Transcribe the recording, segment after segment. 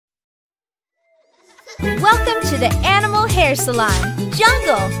Welcome to the Animal Hair Salon,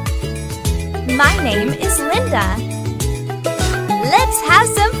 Jungle. My name is Linda. Let's have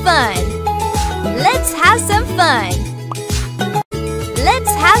some fun. Let's have some fun.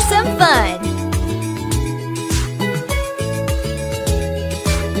 Let's have some fun.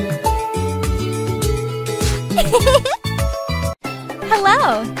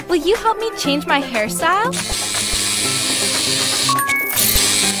 Hello, will you help me change my hairstyle?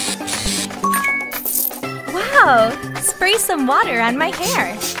 Wow, spray some water on my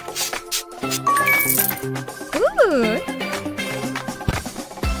hair. Ooh.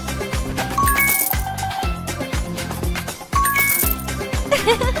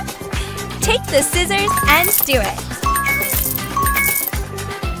 Take the scissors and do it.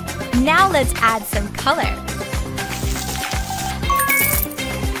 Now let's add some color.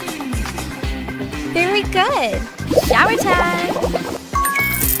 Very good. Shower time.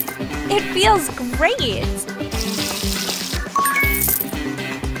 It feels great.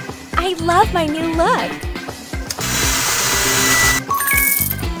 I love my new look.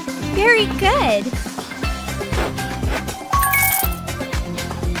 Very good.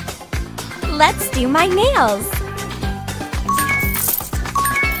 Let's do my nails.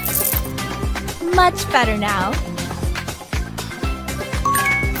 Much better now.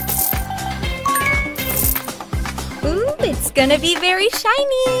 Ooh, it's gonna be very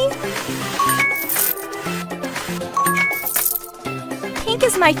shiny. Pink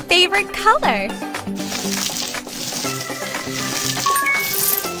is my favorite color.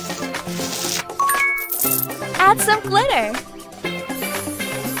 Add some glitter.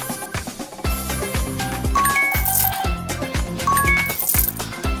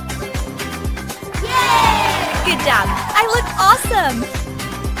 Good job! I look awesome!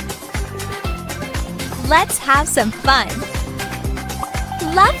 Let's have some fun!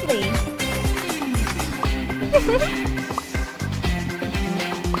 Lovely!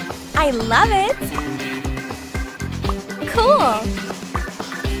 I love it! Cool!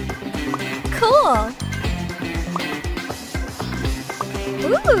 Cool!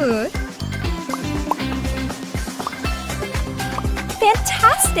 Ooh!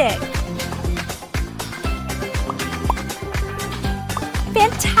 Fantastic!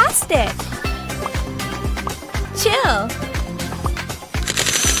 Fantastic! Chill!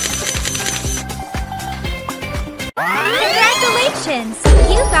 Congratulations!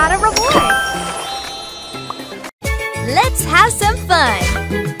 You got a reward! Let's have some fun!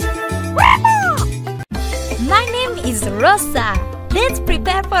 My name is Rosa. Let's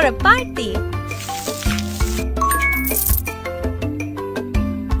prepare for a party!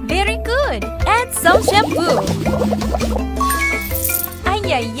 Very good! Add some shampoo! Ay,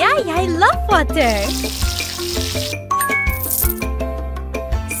 ay, ay, I love water!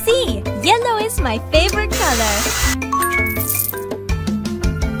 See, yellow is my favorite color.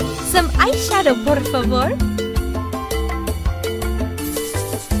 Some eyeshadow, por favor.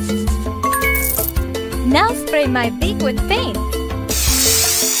 Now spray my beak with paint.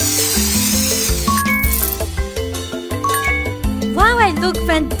 Wow, I look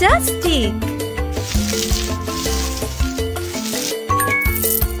fantastic!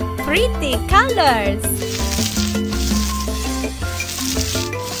 Pretty colors!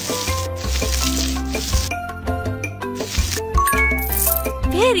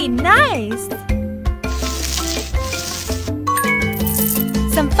 Very nice!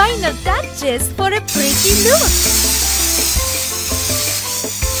 Some final touches for a pretty look!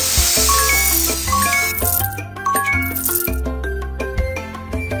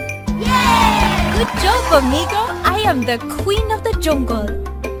 Yay! Good job, amigo! I am the queen of the jungle!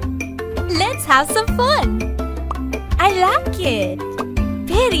 Let's have some fun! I like it!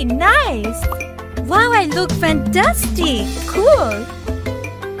 Very nice! Wow, I look fantastic! Cool!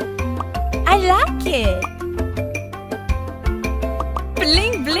 I like it!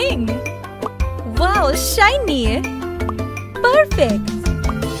 Bling bling! Wow, shiny! Perfect!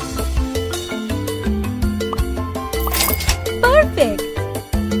 Perfect!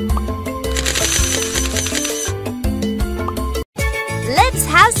 Let's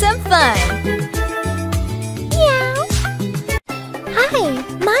have some fun! Meow! Hi,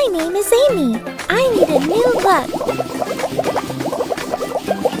 my name is Amy. I need a new look.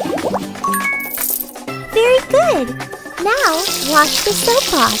 Very good. Now, wash the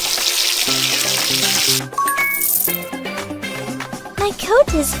soap off. My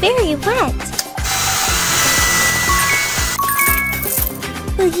coat is very wet.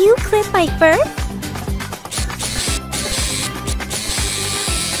 Will you clip my fur?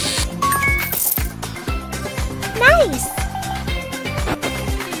 Nice!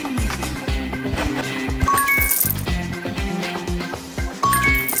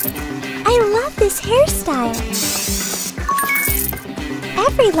 hairstyle.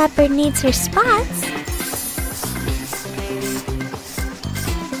 Every leopard needs her spots.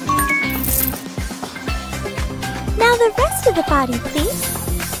 Now the rest of the body, please.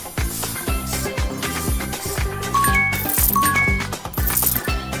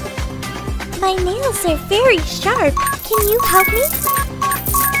 My nails are very sharp. Can you help me?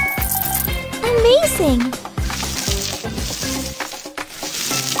 Amazing!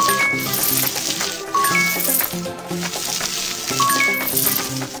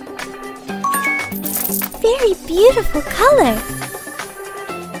 Very beautiful color.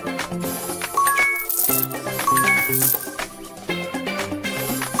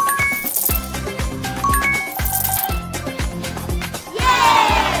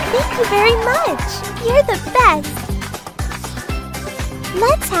 Thank you very much. You're the best.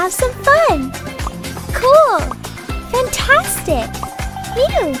 Let's have some fun. Cool. Fantastic.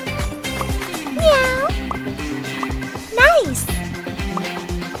 Meow. Meow. Nice.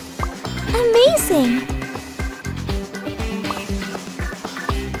 Amazing.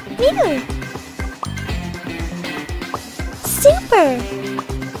 Meow. Super.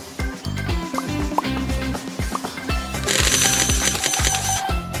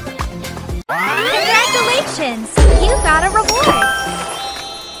 Congratulations! You got a reward!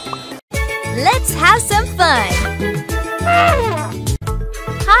 Let's have some fun!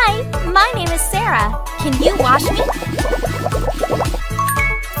 Hi, my name is Sarah. Can you wash me?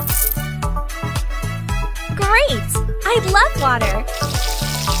 Great! I love water!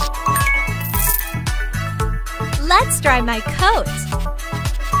 Let's dry my coat.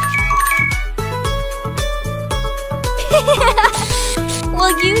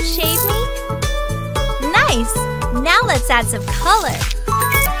 Will you shave me? Nice! Now let's add some color.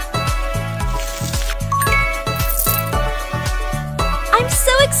 I'm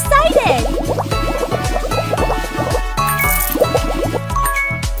so excited!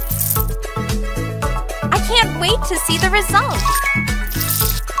 I can't wait to see the result.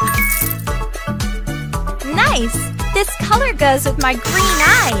 Nice! This color goes with my green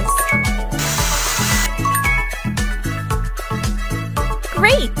eyes.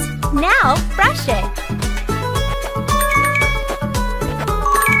 Great! Now brush it.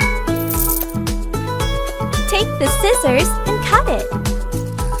 Take the scissors and cut it.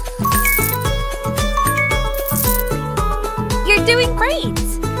 You're doing great!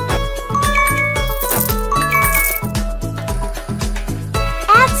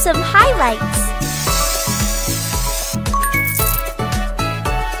 Add some highlights.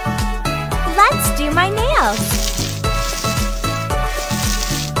 Let's do my nails.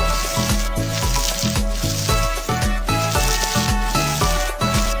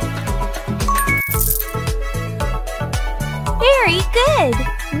 Very good!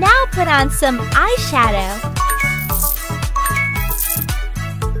 Now put on some eyeshadow.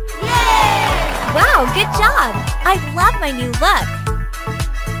 Yay! Wow, good job! I love my new look.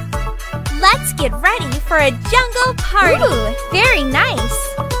 Let's get ready for a jungle party. Ooh, very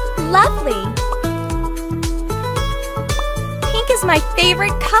nice. Lovely. Pink is my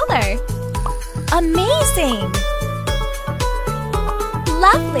favorite color. Amazing.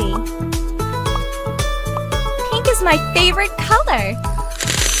 Lovely. Pink is my favorite color.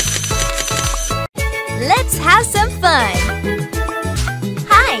 Let's have some fun.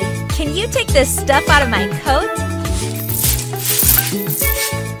 Hi, can you take this stuff out of my coat?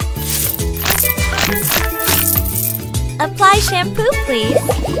 Apply shampoo, please.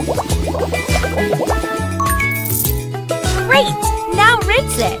 Great! Now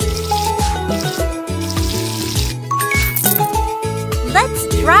rinse it. Let's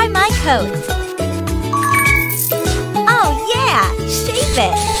dry my coat. Oh yeah! Shave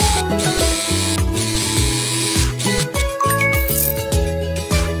it.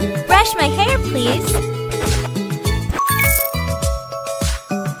 Brush my hair, please.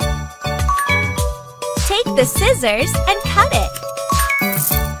 Take the scissors and cut it.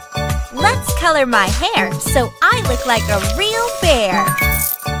 Let's color my hair so I look like a real bear.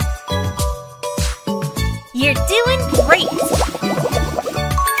 You're doing great!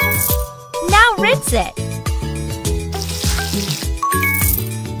 Now rinse it.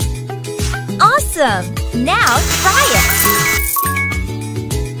 Awesome! Now try it.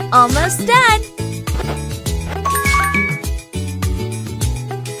 Almost done.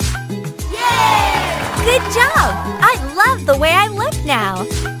 Yay! Good job! I love the way I look now.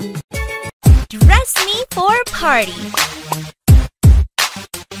 Dress me for a party.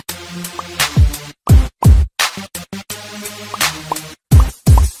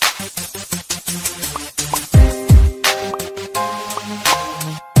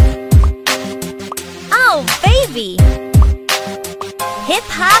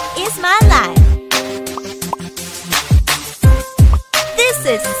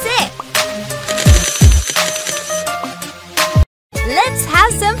 is sick! Let's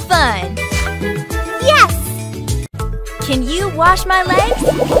have some fun! Yes! Can you wash my legs?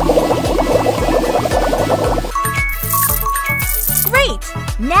 Great!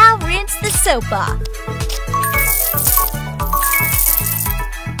 Now rinse the soap off.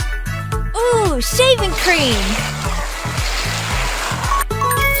 Ooh, shaving cream!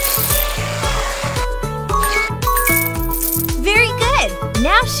 Very good!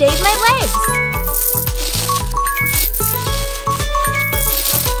 Now shave my legs!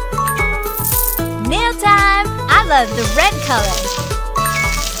 Nail time! I love the red color!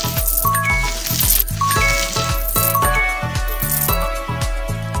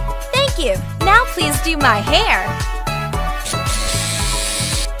 Thank you! Now please do my hair!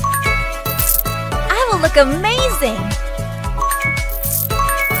 I will look amazing!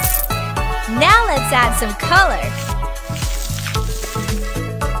 Now let's add some color!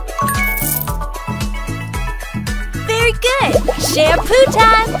 Very good! Shampoo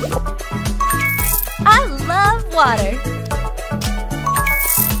time! I love water!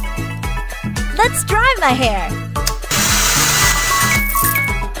 Let's dry my hair!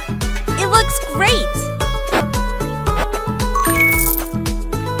 It looks great!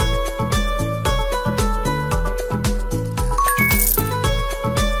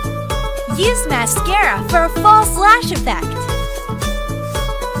 Use mascara for a false lash effect!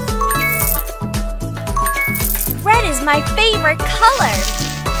 Red is my favorite color!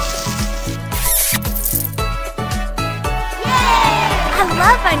 I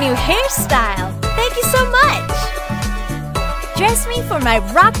love my new hairstyle! Thank you so much! Dress me for my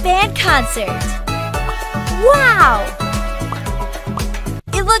rock band concert! Wow!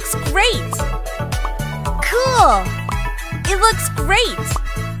 It looks great! Cool! It looks great!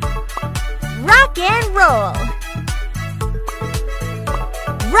 Rock and roll!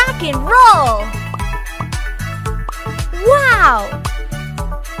 Rock and roll! Wow!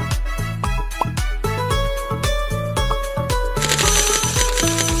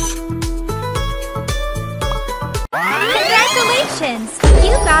 Congratulations!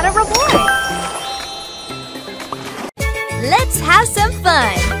 You got a reward! Let's have some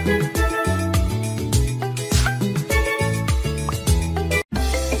fun!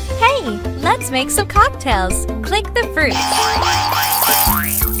 Hey, let's make some cocktails! Click the fruit!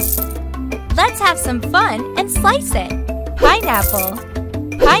 Let's have some fun and slice it! Pineapple!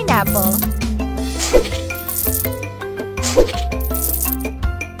 Pineapple!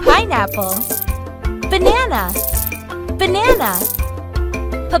 Pineapple! Banana! Banana!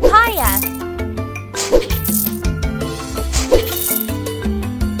 Papaya!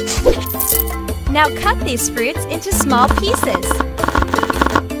 Now cut these fruits into small pieces.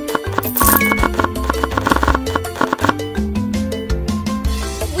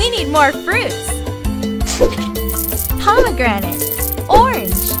 We need more fruits. Pomegranate,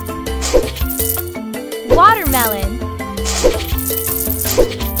 orange, watermelon,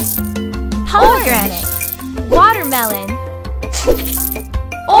 pomegranate, watermelon,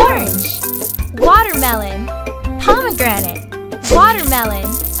 orange, watermelon, pomegranate, watermelon.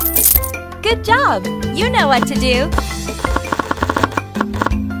 Good job! You know what to do.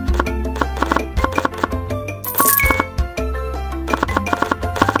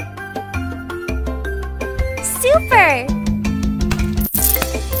 Super!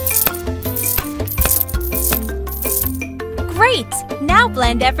 Great! Now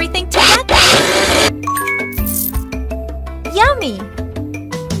blend everything together. Yummy!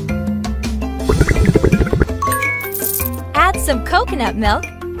 Add some coconut milk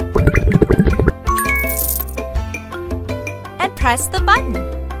and press the button.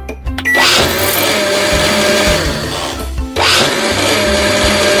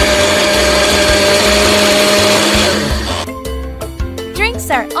 Drinks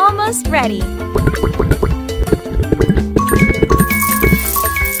are almost ready.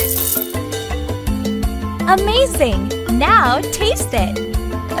 Amazing! Now taste it!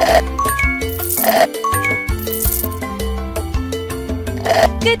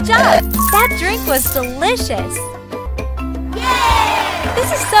 Good job! That drink was delicious! Yay!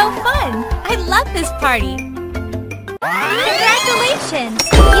 This is so fun! I love this party! Congratulations!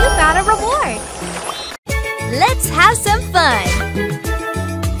 You got a reward! Let's have some fun!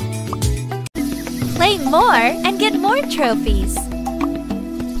 Play more and get more trophies!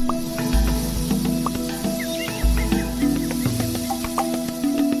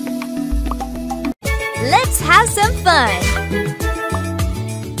 Let's have some fun!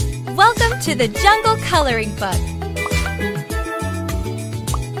 Welcome to the Jungle Coloring Book!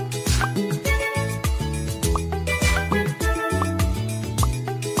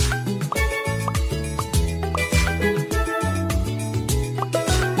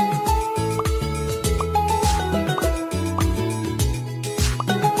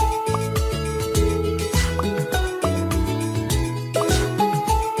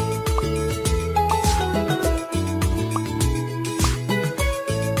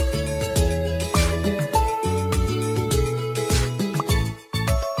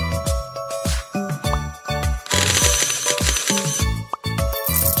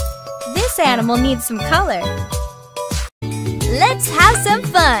 animal needs some color. Let's have some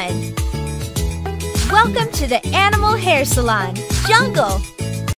fun! Welcome to the Animal Hair Salon, Jungle!